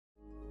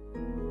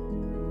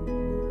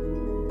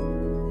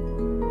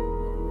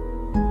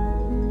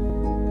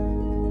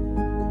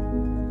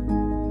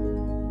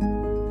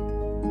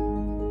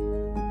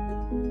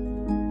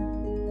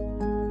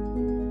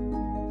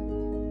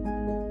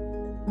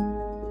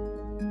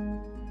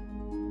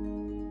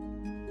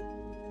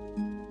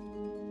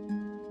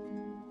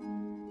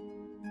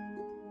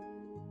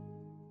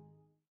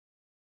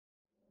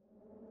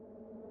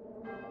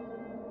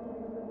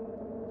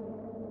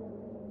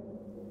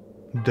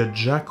The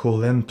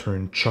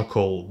jack-o'-lantern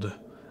chuckled,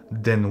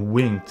 then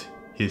winked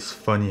his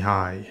funny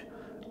eye.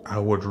 I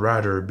would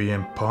rather be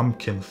in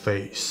pumpkin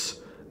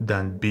face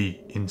than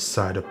be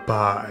inside a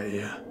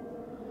pie.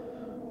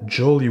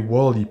 Jolly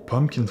Wally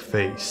Pumpkin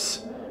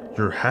Face,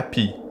 you're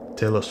happy,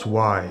 tell us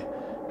why.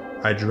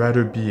 I'd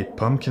rather be a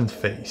pumpkin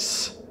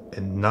face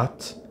and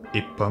not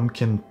a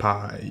pumpkin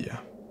pie.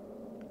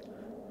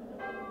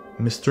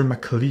 Mr.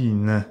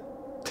 McLean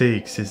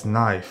takes his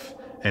knife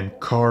and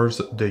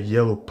carves the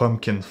yellow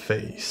pumpkin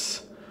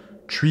face.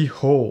 3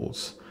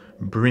 holes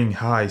bring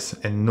eyes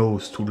and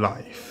nose to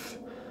life.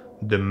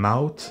 The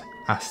mouth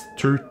has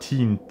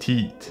 13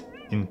 teeth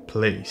in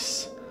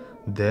place.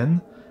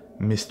 Then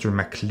Mr.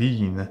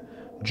 McLean,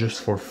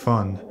 just for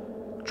fun,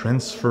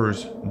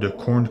 transfers the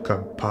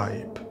corncob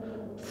pipe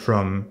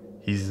from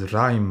his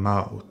wry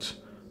mouth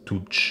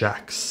to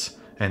Jack's,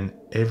 and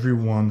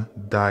everyone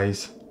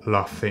dies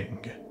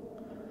laughing.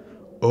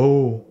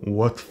 Oh,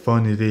 what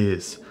fun it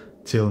is,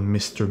 till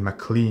Mr.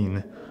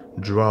 McLean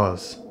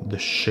draws the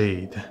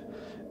shade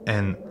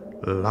and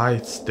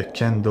lights the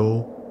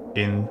candle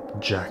in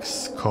Jack's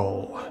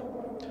skull.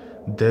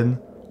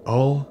 Then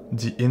all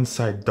the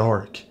inside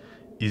dark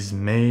is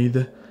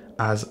made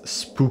as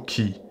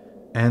spooky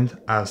and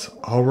as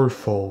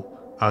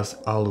powerful as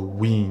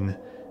Halloween,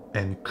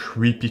 and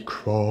creepy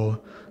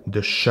crawl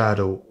the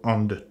shadow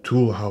on the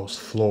toolhouse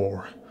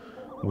floor,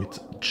 with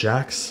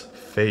Jack's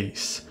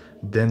face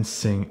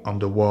dancing on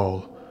the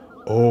wall.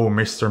 Oh,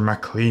 Mr.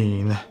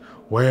 McLean,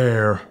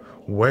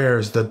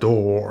 where's the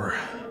door?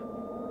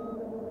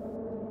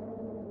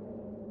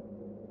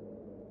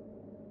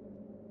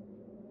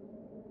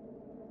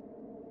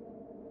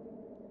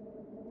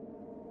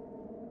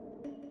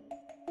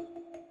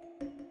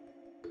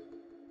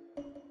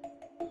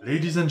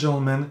 Ladies and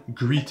gentlemen,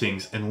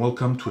 greetings and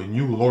welcome to a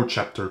new lore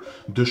chapter,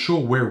 the show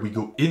where we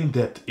go in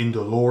depth in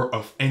the lore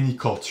of any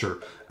culture.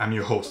 I'm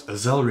your host,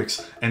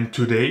 Zelrix, and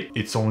today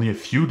it's only a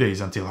few days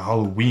until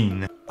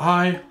Halloween.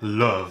 I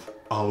love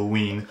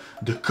Halloween.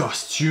 The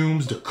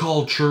costumes, the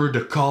culture,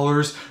 the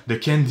colors, the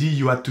candy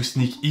you had to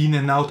sneak in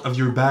and out of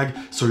your bag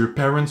so your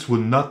parents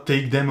would not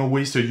take them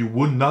away so you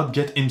would not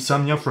get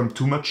insomnia from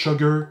too much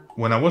sugar.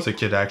 When I was a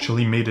kid, I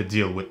actually made a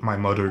deal with my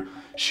mother.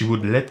 She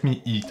would let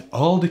me eat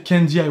all the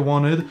candy I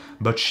wanted,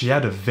 but she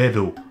had a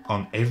veto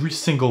on every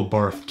single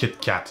bar of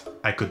Kit Kat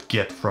I could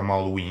get from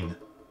Halloween.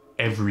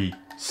 Every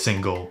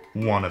single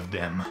one of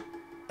them.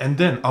 And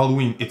then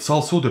Halloween, it's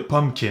also the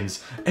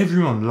pumpkins.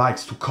 Everyone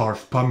likes to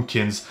carve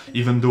pumpkins,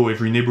 even though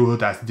every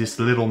neighborhood has this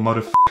little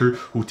motherfucker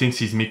who thinks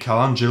he's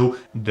Michelangelo,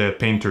 the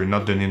painter,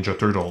 not the Ninja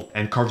Turtle,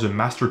 and carves a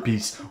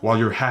masterpiece while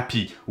you're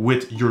happy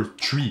with your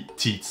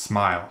 3-teeth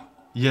smile.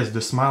 Yes,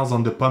 the smiles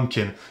on the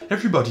pumpkin.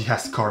 Everybody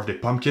has carved a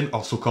pumpkin,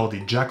 also called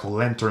a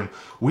jack-o'-lantern,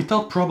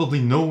 without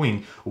probably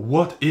knowing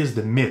what is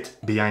the myth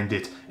behind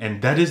it,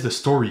 and that is the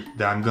story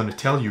that I'm gonna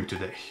tell you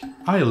today.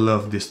 I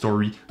love this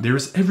story.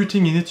 There's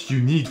everything in it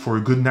you need for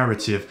a good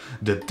narrative.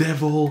 The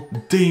devil,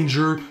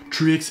 danger,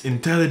 tricks,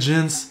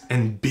 intelligence,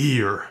 and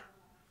beer.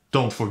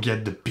 Don't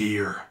forget the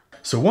beer.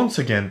 So once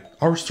again,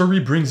 our story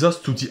brings us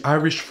to the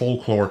Irish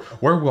folklore,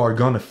 where we are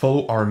gonna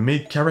follow our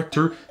main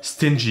character,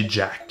 Stingy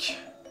Jack.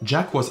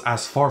 Jack was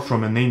as far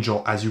from an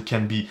angel as you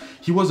can be.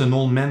 He was an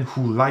old man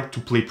who liked to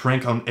play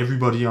prank on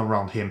everybody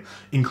around him,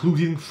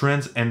 including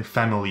friends and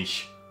family.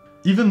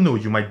 Even though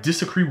you might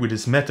disagree with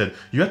his method,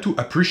 you had to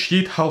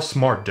appreciate how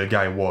smart the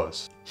guy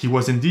was. He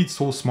was indeed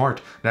so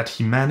smart that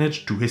he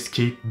managed to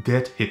escape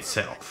death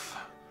itself.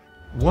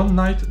 One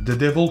night, the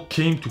devil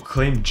came to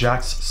claim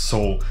Jack's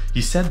soul.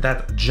 He said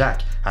that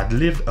Jack had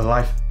lived a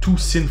life too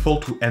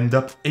sinful to end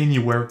up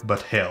anywhere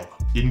but hell.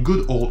 In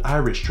good old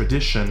Irish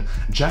tradition,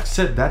 Jack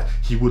said that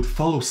he would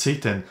follow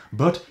Satan,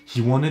 but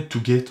he wanted to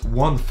get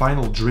one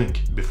final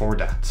drink before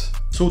that.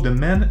 So the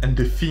man and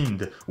the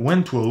fiend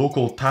went to a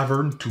local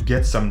tavern to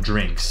get some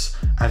drinks.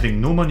 Having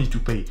no money to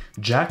pay,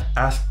 Jack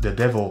asked the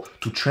devil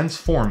to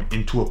transform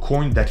into a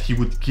coin that he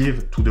would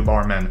give to the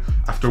barman.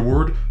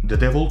 Afterward, the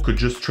devil could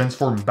just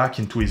transform back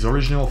into his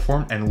original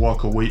form and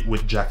walk away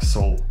with Jack's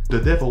soul.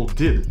 The devil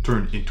did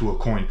turn into a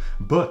coin,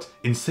 but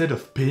instead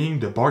of paying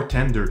the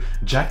bartender,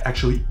 Jack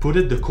actually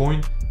put the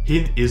coin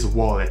in his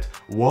wallet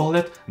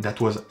that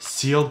was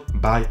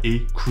sealed by a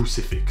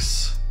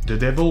crucifix. The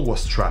devil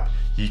was trapped.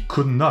 He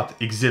could not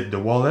exit the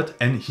wallet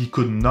and he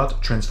could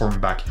not transform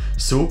back.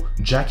 So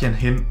Jack and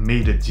him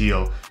made a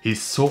deal.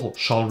 His soul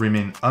shall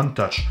remain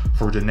untouched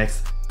for the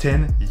next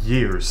 10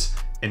 years,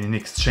 and in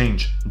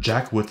exchange,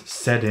 Jack would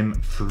set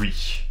him free.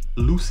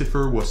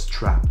 Lucifer was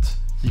trapped.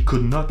 He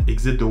could not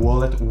exit the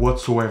wallet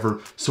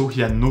whatsoever, so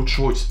he had no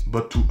choice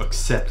but to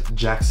accept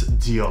Jack's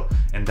deal,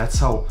 and that's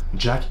how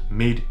Jack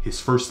made his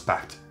first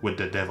pact with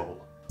the devil.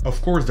 Of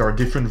course, there are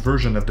different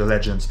versions of the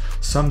legends.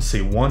 Some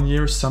say 1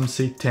 year, some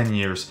say 10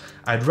 years.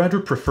 I'd rather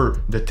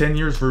prefer the 10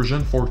 years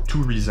version for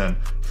two reasons.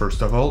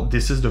 First of all,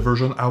 this is the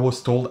version I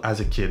was told as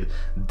a kid.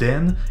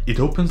 Then, it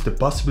opens the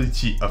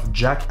possibility of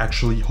Jack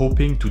actually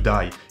hoping to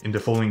die in the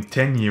following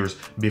 10 years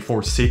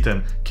before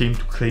Satan came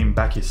to claim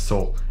back his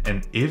soul.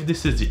 And if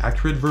this is the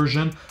accurate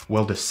version,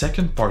 well, the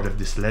second part of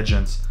this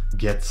legend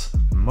gets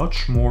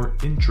much more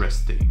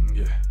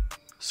interesting.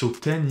 So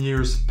 10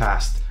 years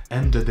passed,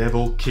 and the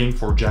devil came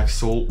for Jack's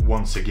soul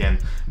once again.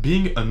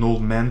 Being an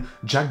old man,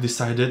 Jack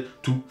decided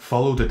to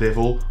follow the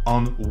devil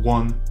on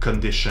one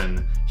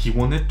condition. He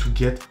wanted to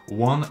get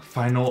one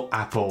final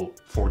apple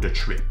for the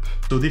trip.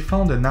 So they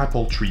found an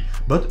apple tree,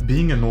 but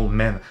being an old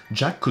man,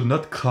 Jack could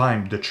not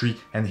climb the tree,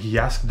 and he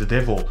asked the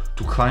devil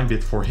to climb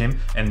it for him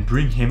and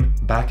bring him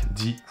back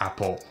the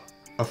apple.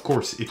 Of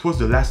course, it was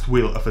the last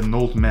will of an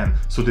old man,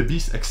 so the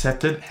beast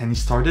accepted and he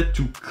started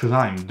to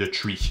climb the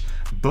tree.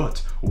 But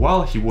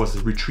while he was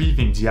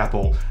retrieving the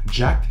apple,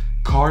 Jack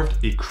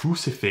carved a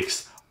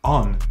crucifix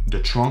on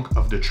the trunk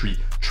of the tree,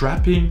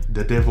 trapping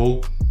the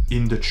devil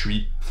in the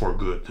tree for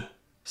good.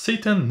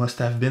 Satan must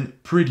have been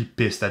pretty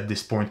pissed at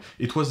this point.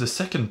 It was the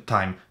second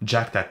time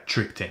Jack had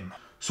tricked him.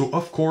 So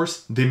of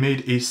course, they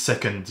made a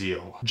second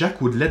deal.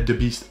 Jack would let the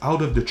beast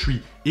out of the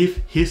tree if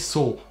his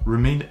soul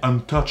remained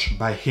untouched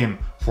by him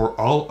for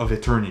all of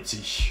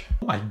eternity.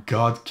 Oh my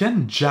god,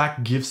 can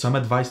Jack give some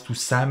advice to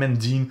Sam and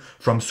Dean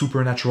from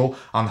Supernatural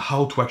on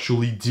how to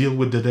actually deal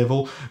with the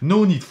devil?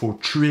 No need for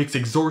tricks,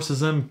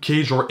 exorcism,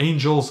 cage or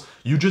angels.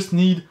 You just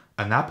need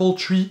an apple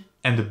tree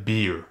and a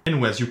beer.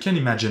 Anyway, as you can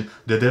imagine,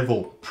 the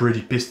devil,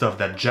 pretty pissed off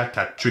that Jack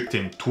had tricked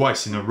him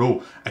twice in a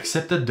row,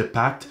 accepted the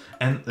pact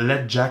and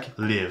let Jack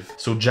live.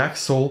 So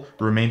Jack's soul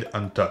remained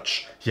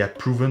untouched. He had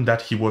proven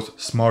that he was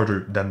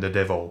smarter than the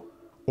devil.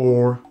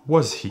 Or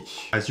was he?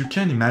 As you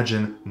can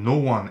imagine, no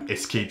one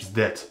escapes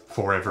death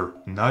forever,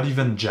 not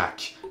even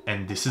Jack.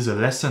 And this is a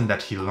lesson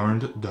that he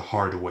learned the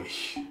hard way.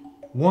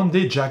 One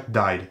day Jack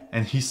died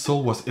and his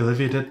soul was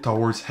elevated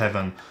towards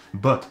heaven,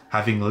 but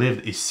having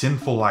lived a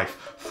sinful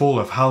life full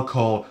of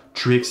alcohol,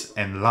 tricks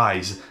and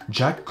lies,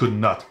 Jack could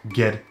not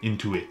get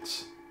into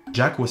it.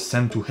 Jack was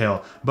sent to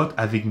hell, but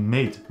having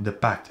made the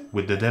pact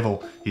with the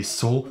devil, his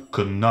soul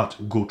could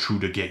not go through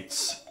the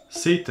gates.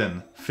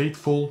 Satan,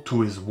 faithful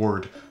to his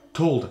word,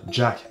 told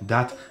Jack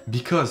that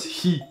because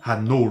he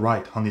had no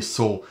right on his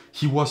soul,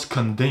 he was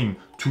condemned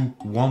to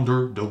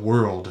wander the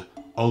world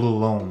all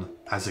alone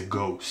as a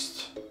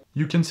ghost.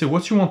 You can say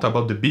what you want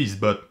about the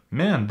beast, but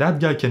man, that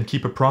guy can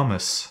keep a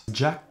promise.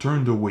 Jack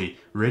turned away,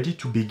 ready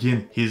to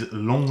begin his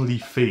lonely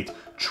fate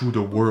through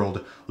the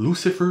world.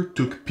 Lucifer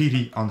took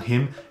pity on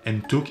him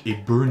and took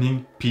a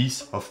burning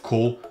piece of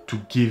coal to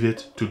give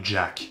it to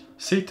Jack.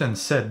 Satan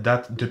said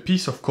that the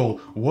piece of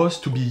coal was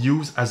to be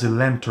used as a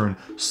lantern,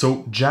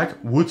 so Jack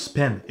would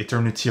spend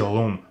eternity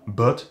alone,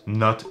 but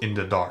not in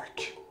the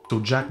dark. So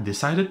Jack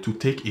decided to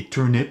take a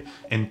turnip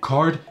and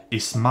carved a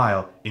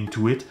smile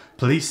into it,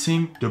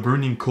 placing the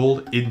burning coal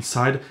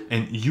inside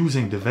and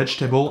using the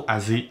vegetable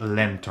as a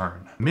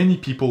lantern. Many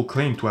people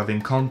claim to have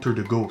encountered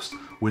a ghost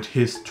with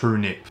his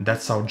turnip.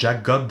 That's how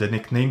Jack got the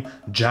nickname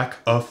Jack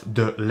of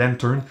the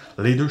Lantern,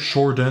 later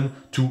shortened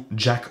to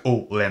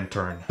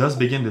Jack-o'-lantern. Thus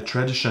began the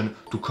tradition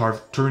to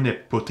carve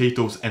turnip,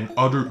 potatoes and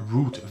other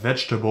root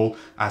vegetable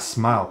as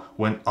smile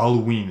when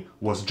Halloween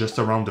was just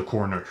around the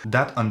corner.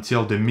 That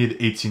until the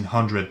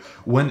mid-1800s,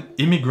 when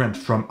immigrants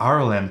from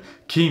Ireland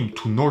came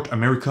to North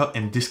America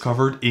and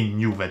discovered a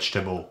new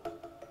vegetable: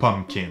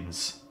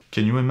 pumpkins.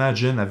 Can you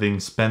imagine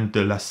having spent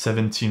the last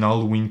 17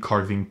 Halloween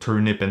carving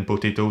turnip and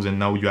potatoes and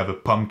now you have a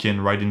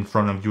pumpkin right in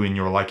front of you and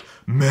you're like,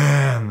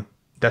 man!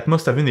 That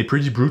must have been a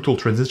pretty brutal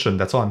transition,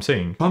 that's all I'm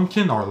saying.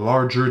 Pumpkins are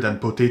larger than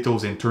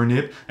potatoes and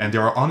turnip and they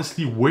are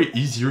honestly way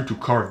easier to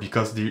carve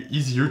because they're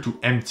easier to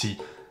empty.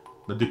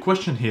 But the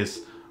question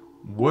is,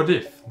 what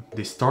if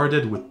they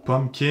started with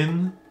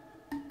pumpkin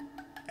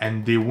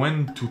and they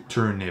went to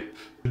turnip?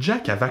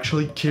 Jack have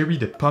actually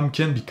carried a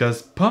pumpkin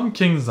because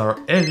pumpkins are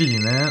heavy,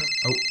 man.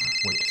 Oh,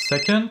 wait a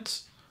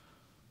second.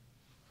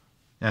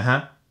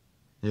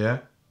 Yeah.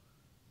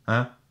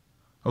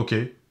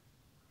 Okay.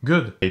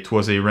 Good. It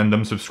was a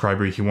random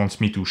subscriber. He wants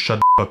me to shut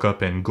the fuck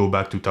up and go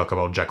back to talk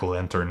about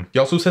Jack-o'-lantern. He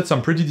also said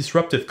some pretty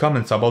disruptive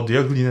comments about the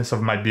ugliness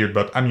of my beard,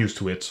 but I'm used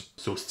to it.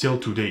 So still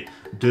today,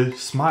 the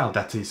smile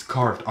that is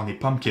carved on a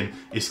pumpkin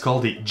is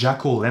called a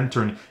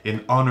Jack-o'-lantern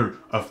in honor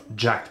of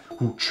Jack,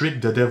 who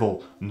tricked the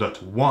devil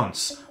not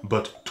once,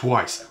 but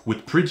twice,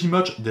 with pretty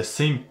much the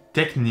same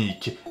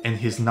technique, and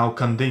is now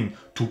condemned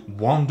to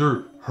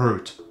wander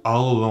hurt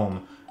all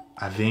alone,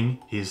 having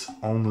his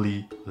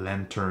only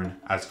lantern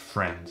as a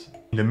friend.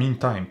 In the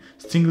meantime,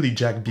 Stingy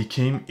Jack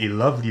became a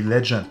lovely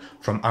legend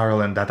from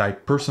Ireland that I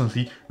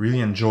personally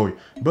really enjoy,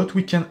 but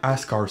we can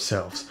ask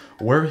ourselves,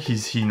 where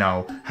is he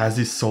now? Has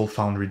his soul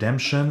found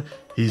redemption?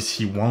 Is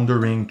he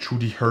wandering through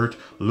the hurt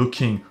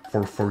looking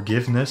for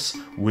forgiveness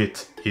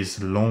with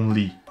his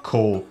lonely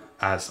coal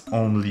as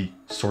only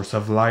source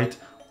of light?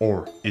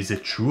 Or is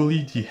it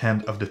truly the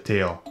end of the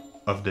tale?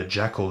 of the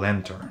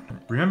Jack-o'-lantern.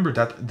 Remember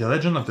that the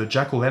legend of the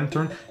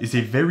Jack-o'-lantern is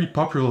a very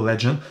popular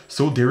legend,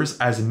 so there is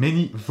as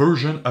many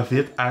versions of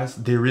it as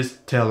there is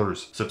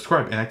tellers.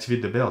 Subscribe and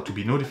activate the bell to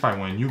be notified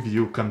when a new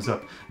video comes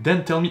up.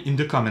 Then tell me in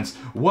the comments,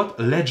 what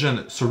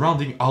legend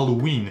surrounding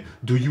Halloween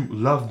do you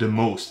love the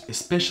most,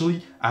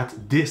 especially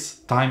at this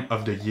time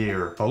of the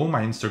year? Follow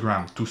my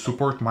Instagram to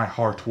support my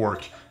hard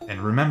work,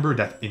 and remember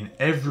that in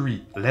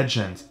every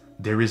legend,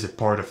 there is a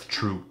part of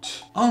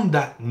truth. On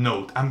that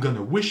note, I'm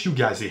gonna wish you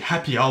guys a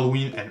happy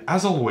Halloween, and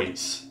as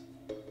always,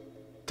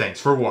 thanks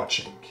for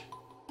watching.